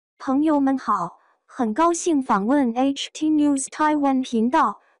朋友们好，很高兴访问 HTNet Taiwan 频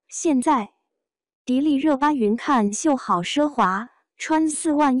道。现在，迪丽热巴云看秀好奢华，穿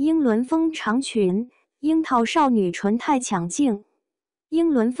4万英伦风长裙，樱桃少女唇太抢镜。英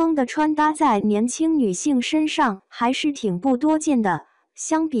伦风的穿搭在年轻女性身上还是挺不多见的。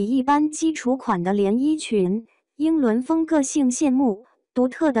相比一般基础款的连衣裙，英伦风个性羡慕，独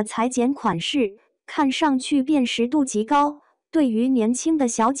特的裁剪款式，看上去辨识度极高。对于年轻的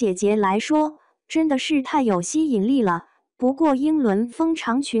小姐姐来说，真的是太有吸引力了。不过英伦风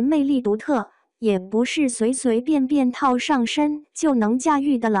长裙魅力独特，也不是随随便便套上身就能驾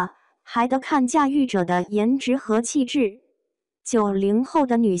驭的了，还得看驾驭者的颜值和气质。90后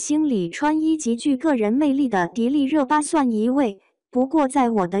的女星里，穿衣极具个人魅力的迪丽热巴算一位。不过在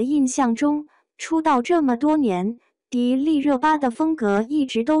我的印象中，出道这么多年，迪丽热巴的风格一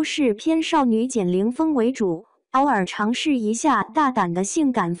直都是偏少女减龄风为主，偶尔尝试一下大胆的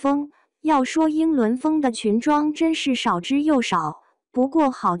性感风。要说英伦风的裙装真是少之又少，不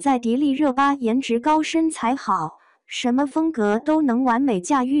过好在迪丽热巴颜值高身材好，什么风格都能完美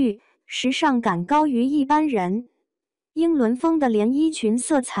驾驭，时尚感高于一般人。英伦风的连衣裙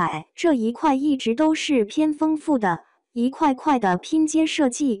色彩这一块一直都是偏丰富的，一块块的拼接设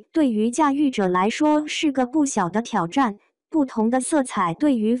计对于驾驭者来说是个不小的挑战，不同的色彩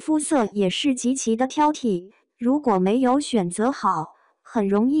对于肤色也是极其的挑剔，如果没有选择好，很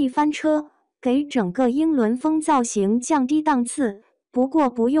容易翻车，给整个英伦风造型降低档次。不过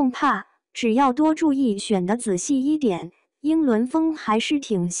不用怕，只要多注意选得仔细一点，英伦风还是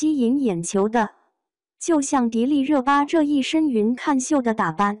挺吸引眼球的。就像迪丽热巴这一身云看秀的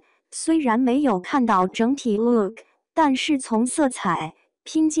打扮，虽然没有看到整体 look， 但是从色彩、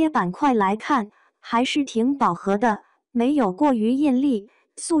拼接板块来看，还是挺饱和的，没有过于艳丽，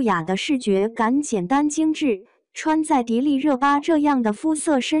素雅的视觉感，简单精致，穿在迪丽热巴这样的肤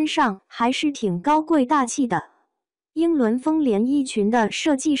色身上，还是挺高贵大气的。英伦风连衣裙的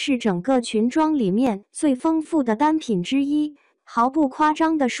设计是整个裙装里面最丰富的单品之一，毫不夸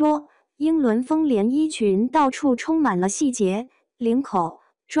张地说，英伦风连衣裙到处充满了细节、领口、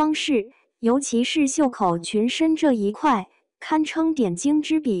装饰，尤其是袖口裙身这一块，堪称点睛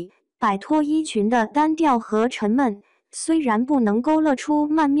之笔，摆脱衣裙的单调和沉闷。虽然不能勾勒出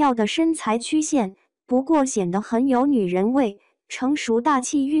曼妙的身材曲线，不过显得很有女人味，成熟大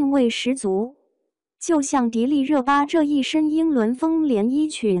气韵味十足。就像迪丽热巴这一身英伦风连衣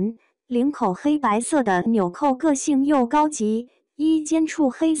裙，领口黑白色的纽扣个性又高级，衣肩处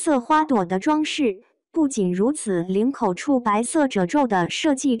黑色花朵的装饰。不仅如此，领口处白色褶皱的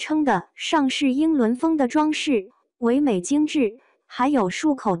设计称得上是英伦风的装饰，唯美精致。还有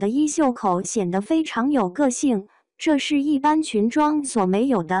束口的衣袖口显得非常有个性，这是一般裙装所没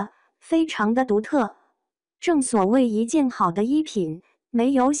有的，非常的独特。正所谓一件好的衣品，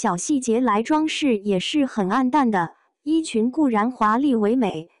没有小细节来装饰也是很暗淡的。衣裙固然华丽唯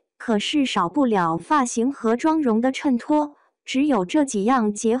美，可是少不了发型和妆容的衬托，只有这几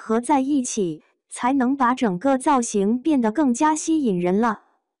样结合在一起，才能把整个造型变得更加吸引人了。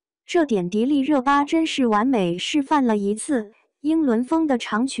这点迪丽热巴真是完美示范了一次。英伦风的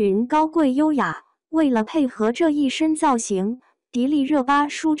长裙高贵优雅，为了配合这一身造型，迪丽热巴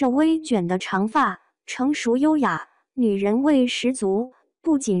梳着微卷的长发，成熟优雅，女人味十足。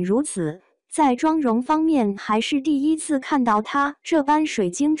不仅如此，在妆容方面还是第一次看到她这般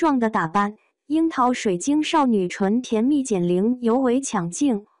水晶状的打扮，樱桃水晶少女唇甜蜜减龄尤为抢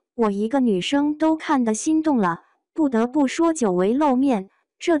镜，我一个女生都看得心动了。不得不说久违露面，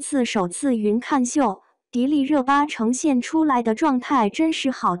这次首次云看秀，迪丽热巴呈现出来的状态真是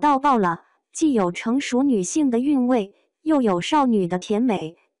好到爆了，既有成熟女性的韵味，又有少女的甜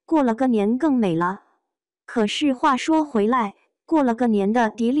美，过了个年更美了。可是话说回来，过了个年的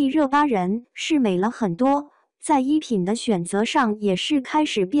迪丽热巴人是美了很多，在衣品的选择上也是开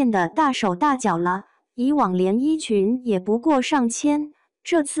始变得大手大脚了。以往连衣裙也不过上千，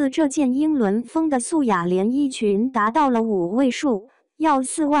这次这件英伦风的素雅连衣裙达到了5位数，要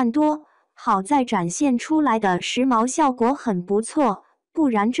4万多。好在展现出来的时髦效果很不错，不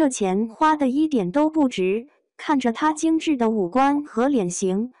然这钱花的一点都不值。看着她精致的五官和脸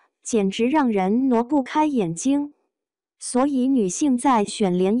型，简直让人挪不开眼睛。所以女性在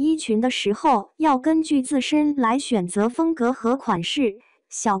选连衣裙的时候，要根据自身来选择风格和款式。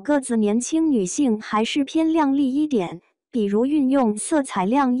小个子年轻女性还是偏亮丽一点，比如运用色彩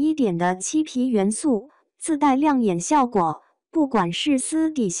亮一点的漆皮元素，自带亮眼效果。不管是私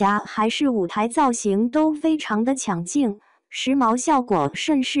底下还是舞台造型都非常的抢镜，时髦效果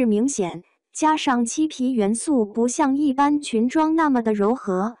甚是明显。加上漆皮元素不像一般裙装那么的柔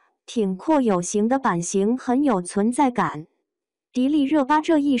和，挺阔有型的版型很有存在感。迪丽热巴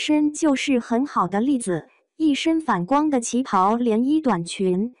这一身就是很好的例子，一身反光的旗袍连衣短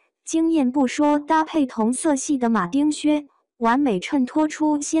裙，惊艳不说，搭配同色系的马丁靴，完美衬托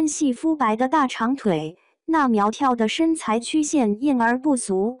出纤细肤白的大长腿，那苗条的身材曲线艳而不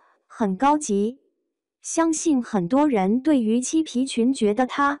俗，很高级。相信很多人对于漆皮裙觉得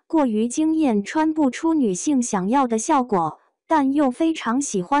它过于惊艳，穿不出女性想要的效果，但又非常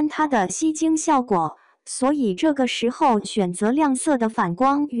喜欢它的吸睛效果，所以这个时候选择亮色的反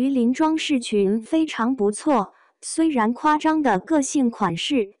光鱼鳞装饰裙非常不错。虽然夸张的个性款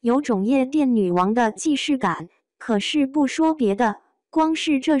式有种夜店女王的既视感，可是不说别的，光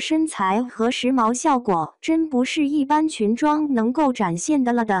是这身材和时髦效果，真不是一般裙装能够展现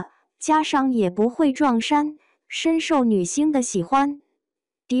的了的。加上也不会撞衫，深受女星的喜欢。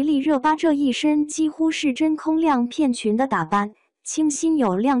迪丽热巴这一身几乎是真空亮片裙的打扮，清新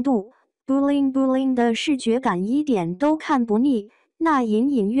有亮度 ，bling bling 的视觉感一点都看不腻。那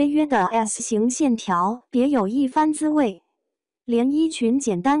隐隐约约的 S 型线条，别有一番滋味。连衣裙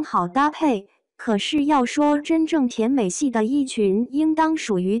简单好搭配，可是要说真正甜美系的衣裙，应当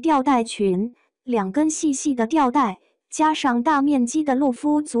属于吊带裙，两根细细的吊带。加上大面积的露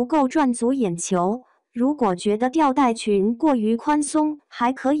肤，足够赚足眼球。如果觉得吊带裙过于宽松，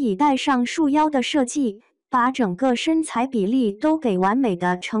还可以带上束腰的设计，把整个身材比例都给完美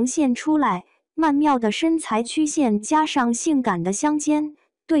的呈现出来。曼妙的身材曲线加上性感的香肩，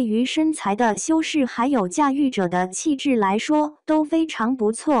对于身材的修饰还有驾驭者的气质来说都非常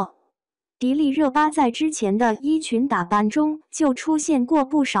不错。迪丽热巴在之前的衣裙打扮中就出现过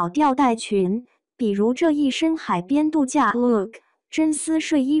不少吊带裙。比如这一身海边度假 look， 真丝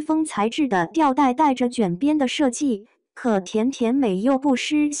睡衣风材质的吊带带着卷边的设计，可甜甜美又不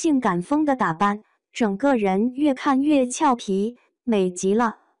失性感风的打扮，整个人越看越俏皮，美极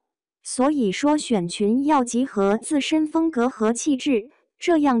了。所以说选裙要集合自身风格和气质，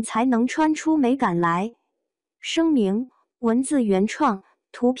这样才能穿出美感来。声明：文字原创，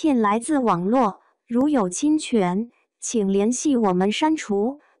图片来自网络，如有侵权，请联系我们删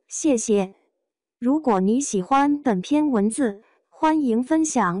除，谢谢。如果你喜欢本篇文字，欢迎分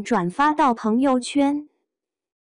享转发到朋友圈。